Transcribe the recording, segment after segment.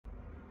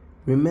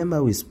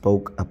Remember we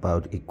spoke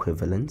about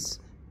equivalence,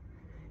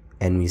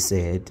 and we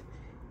said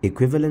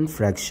equivalent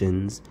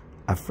fractions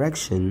are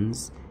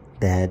fractions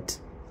that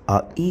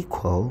are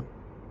equal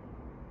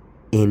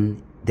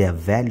in their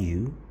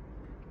value,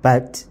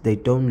 but they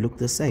don't look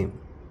the same.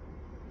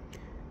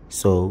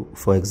 So,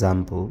 for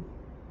example,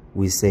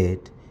 we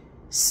said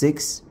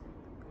 6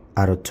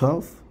 out of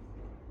 12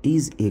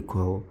 is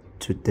equal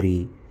to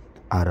 3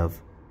 out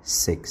of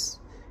 6.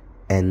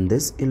 And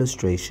this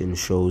illustration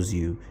shows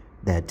you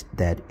that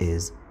that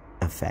is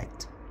a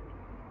fact.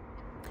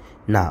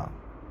 Now,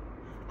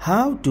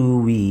 how do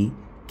we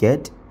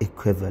get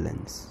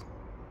equivalence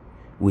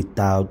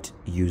without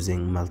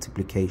using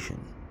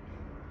multiplication?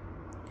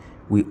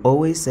 We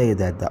always say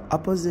that the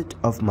opposite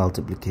of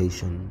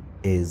multiplication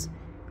is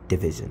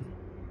division,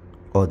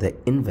 or the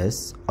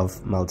inverse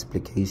of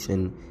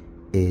multiplication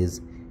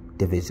is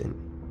division.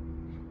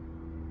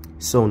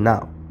 So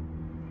now,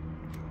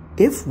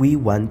 if we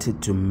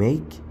wanted to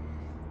make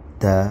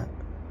the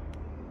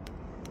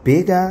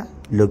bigger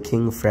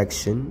looking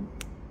fraction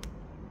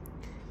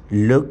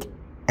look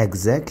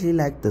exactly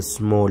like the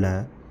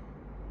smaller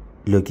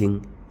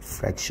looking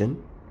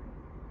fraction,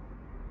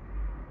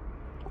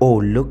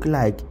 or look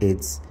like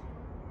its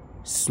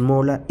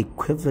smaller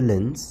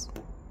equivalence,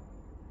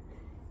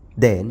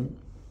 then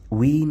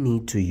we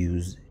need to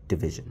use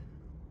division.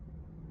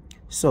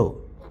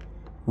 So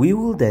we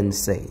will then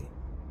say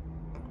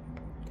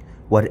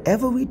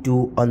whatever we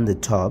do on the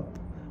top,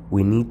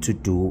 we need to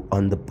do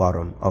on the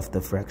bottom of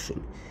the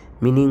fraction.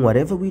 Meaning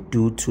whatever we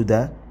do to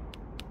the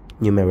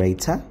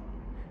numerator,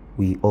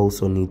 we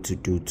also need to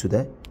do to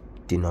the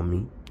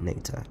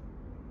denominator.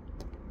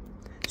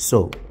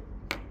 So,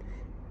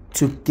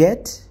 to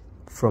get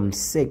from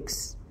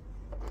 6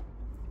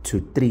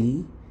 to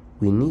 3,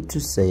 we need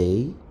to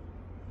say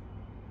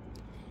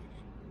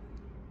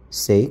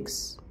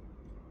 6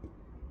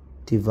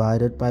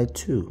 divided by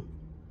 2.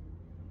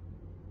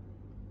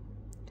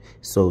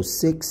 So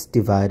 6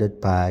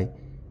 divided by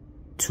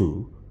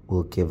 2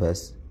 will give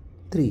us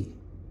 3.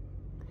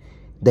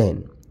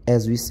 Then,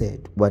 as we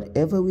said,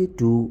 whatever we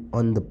do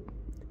on the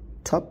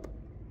top,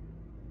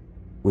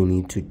 we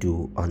need to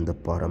do on the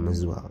bottom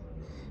as well.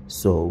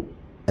 So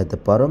at the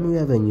bottom we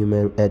have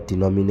a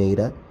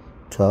denominator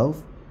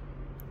 12.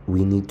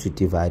 We need to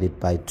divide it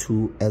by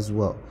 2 as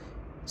well.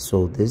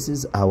 So this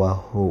is our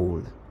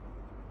whole.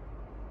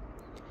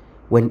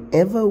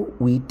 Whenever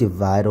we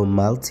divide or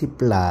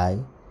multiply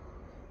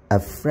a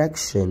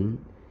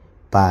fraction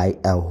by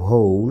a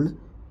whole,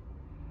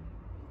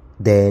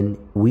 then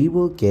we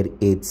will get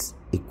its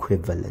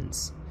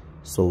equivalence.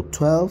 So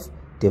 12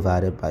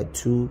 divided by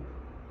 2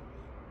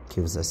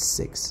 gives us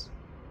 6.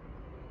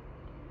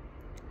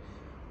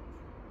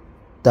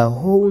 The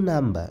whole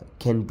number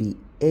can be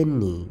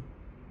any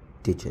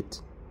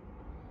digit.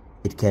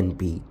 It can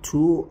be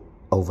 2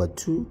 over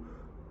 2,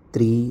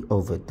 3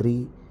 over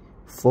 3,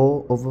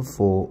 4 over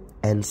 4,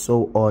 and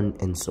so on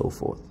and so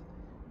forth.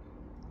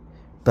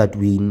 But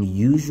we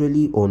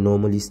usually or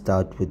normally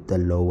start with the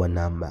lower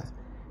number.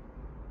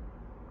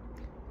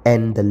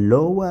 And the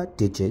lower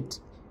digit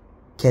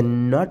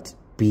cannot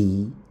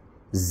be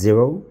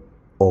 0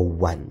 or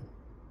 1.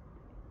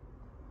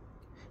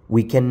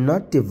 We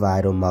cannot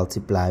divide or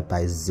multiply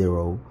by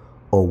 0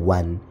 or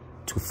 1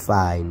 to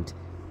find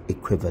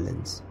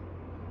equivalence.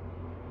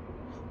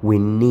 We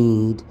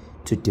need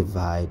to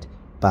divide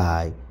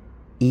by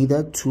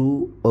either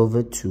 2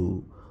 over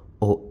 2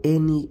 or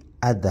any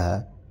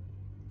other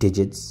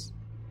digits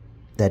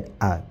that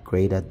are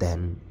greater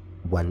than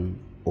 1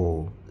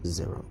 or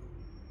 0.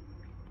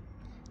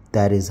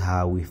 That is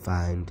how we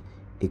find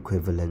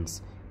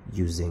equivalence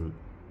using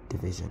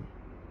division.